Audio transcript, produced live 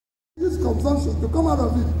consumption to come out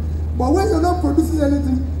of it. But when you're not producing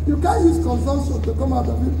anything, you can't use consumption to come out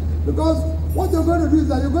of it. Because what you're going to do is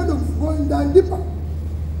that you're going to go down deeper.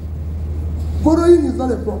 Borrowing is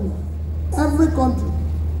not a problem. Every country,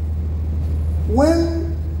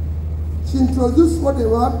 when she introduced what they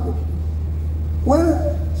were, when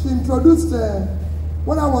she introduced,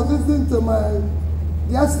 when I was listening to my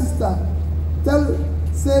dear sister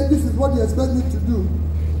say this is what you expect me to do,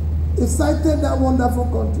 he cited that wonderful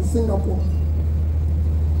country, Singapore.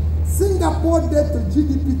 Singapore debt to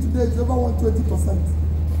GDP today is over 120%.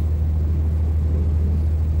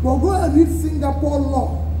 But go and read Singapore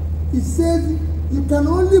law. It says you can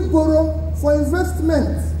only borrow for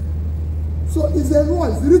investment. So it's a law,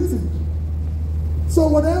 it's written. So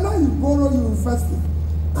whatever you borrow, you invest in.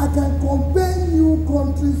 I can compare new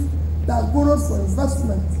countries that borrow for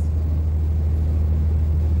investment.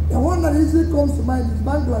 The one that easily comes to mind is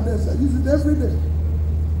Bangladesh. I use it every day.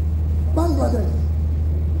 Bangladesh.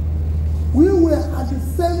 We were at the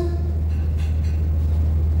same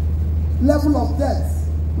level of debt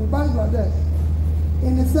with Bangladesh,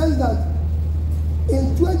 in the sense that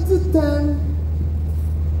in 2010,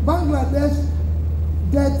 Bangladesh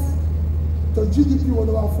debt to GDP was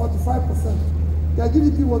about 45%. Their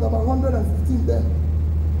GDP was about 115 then,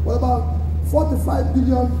 was about $45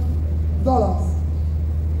 billion.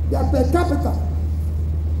 Their per capita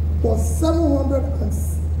was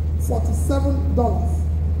 $747.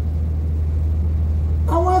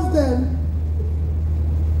 Ours then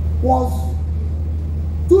was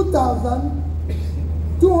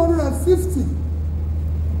 2,250.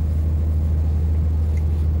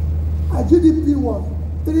 Our GDP was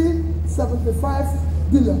 375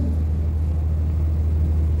 billion.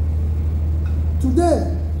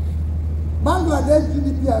 Today, Bangladesh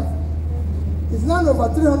GDP is now over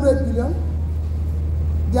 300 billion.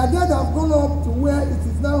 Their debt has gone up to where it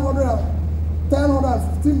is now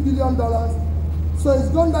 $115 billion. So it's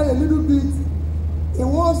gone down a little bit. It's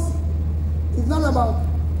not about,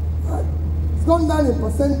 it's gone down in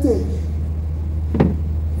percentage,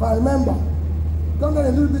 if I remember. It's gone down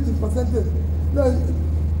a little bit in percentage. No,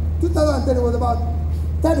 2010 it was about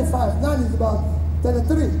 35, now it's about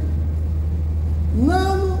 33.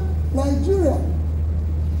 Now, Nigeria,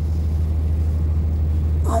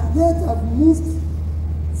 our debt have moved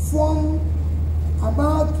from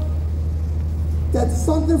about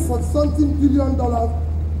 30-something billion dollars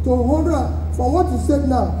to 100, from what you said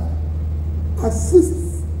now, at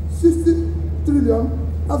 60 trillion,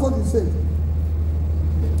 that's what you said.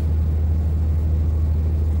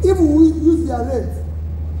 If we use their rate,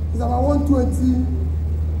 it's about $120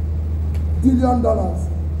 billion.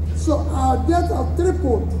 So our debt has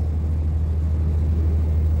tripled.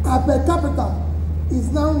 Our per capita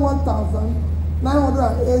is now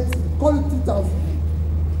 1,980, call it 2,000.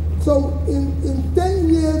 So in 10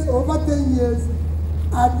 years, over 10 years,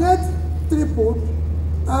 our debt tripled.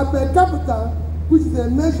 Our per capita, which is a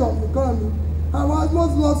measure of the economy, have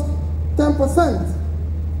almost lost 10%.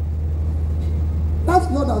 That's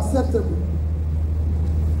not acceptable.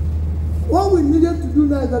 What we needed to do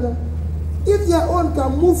now is that if their own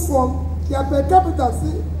can move from their per capita,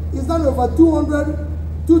 see, is not over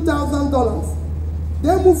 $2,000,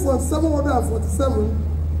 they move from 747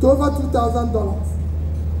 to over $2,000.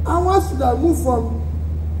 Ours should have moved from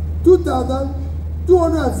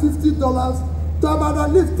 $2,250 to about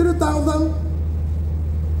at least $3,000.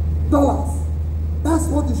 That's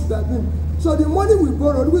what it should have been. So the money we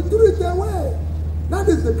borrowed, we threw it away. That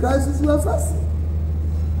is the crisis we are facing.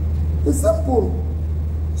 It's simple.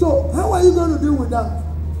 So how are you going to deal with that?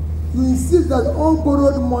 You insist that all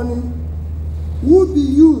borrowed money would be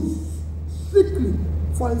used strictly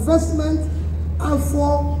for investment and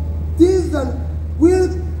for things that will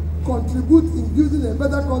contribute in building a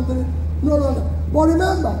better country no longer. But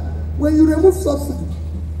remember, when you remove subsidy,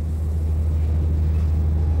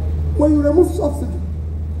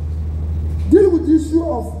 deal with the issue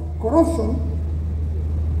of corruption,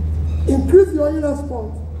 increase your oil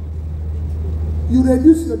export, you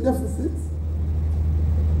reduce your deficit,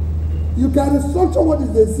 you can restructure what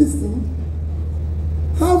is existing,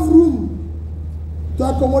 have room to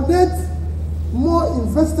accommodate more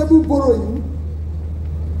investable borrowing,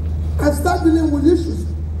 and start dealing with issues.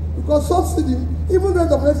 Because subsidy, even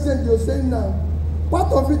rate of exchange you're saying now,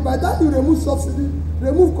 part of it, by the time you remove subsidy,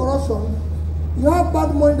 remove corruption, you have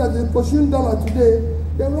bad money that is pursuing dollar today,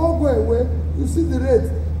 they will all go away, you see the rate,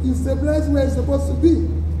 you stabilize where it's supposed to be.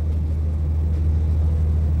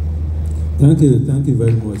 Thank you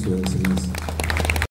very much, Your Excellency.